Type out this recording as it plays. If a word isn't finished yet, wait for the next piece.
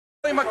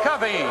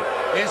McCovey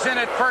is in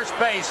at first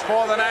base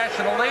for the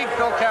National League.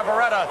 Phil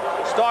Cavarretta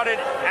started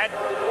at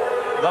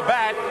the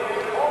bat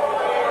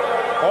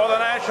for the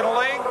National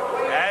League.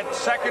 At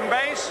second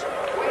base,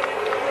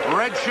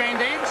 Red Shane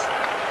Deeds,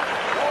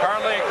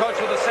 currently a coach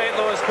with the St.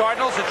 Louis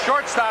Cardinals. At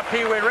shortstop,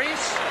 Pee Wee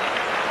Reese.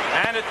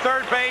 And at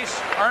third base,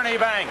 Ernie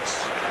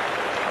Banks.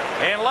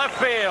 In left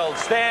field,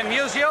 Stan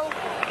Musial.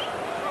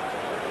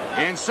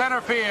 In center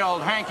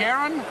field, Hank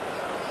Aaron.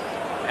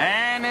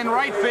 And in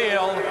right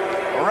field,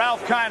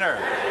 Ralph Kiner.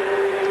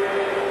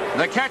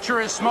 The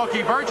catcher is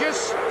Smokey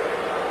Burgess.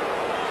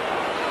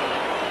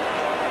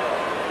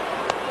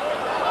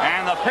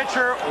 And the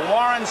pitcher,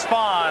 Warren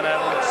Spahn.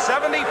 And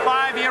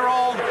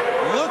 75-year-old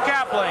Luke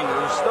Appling,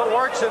 who still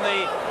works in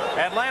the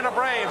Atlanta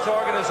Braves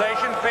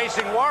organization,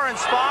 facing Warren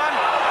Spahn.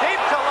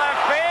 Deep to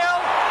left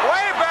field.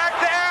 Way back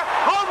there.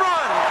 Home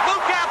run.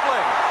 Luke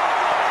Appling.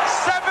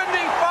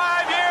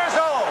 75 years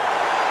old.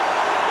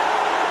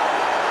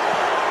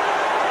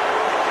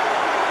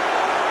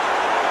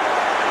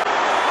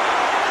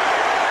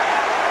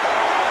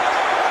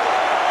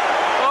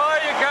 Oh,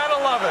 you gotta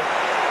love it.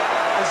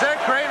 Is that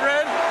great,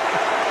 Red?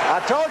 I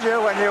told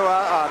you when you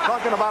were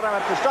talking about him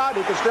at the start,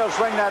 he could still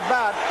swing that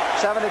bat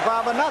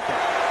 75-0.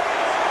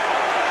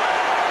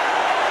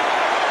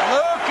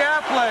 Luke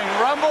Appling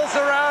rumbles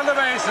around the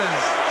bases,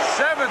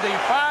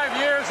 75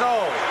 years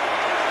old.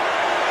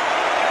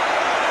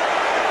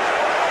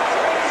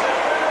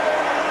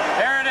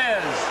 There it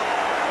is.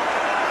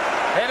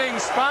 Hitting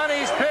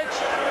Spahny's pitch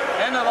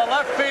into the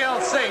left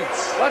field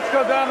seats. Let's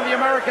go down to the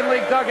American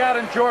League dugout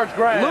in George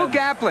Graham. Luke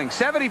Appling,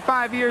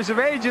 75 years of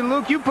age, and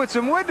Luke, you put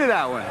some wood to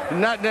that one.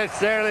 Not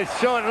necessarily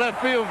short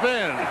left field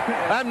fan.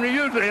 I'm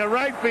usually a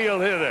right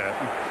field hitter.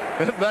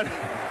 But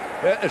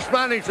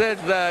Spahny says,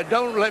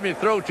 don't let me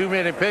throw too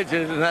many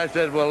pitches. And I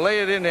said, well,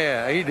 lay it in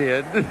there. He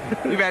did.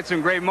 You've had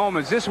some great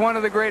moments. This one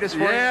of the greatest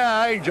for you?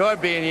 Yeah, I enjoy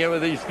being here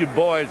with these good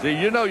boys.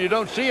 You know, you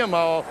don't see them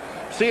all.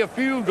 See a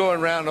few going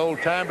around the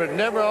old time, but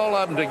never all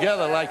of them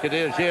together like it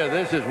is here.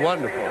 This is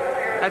wonderful.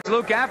 That's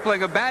Luke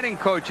Appling, a batting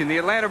coach in the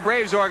Atlanta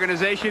Braves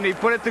organization. He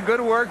put it to good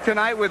work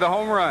tonight with a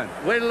home run.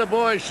 Wait till the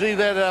boys see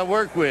that I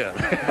work with.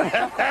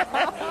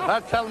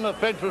 I tell them the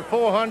pitch was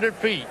 400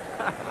 feet.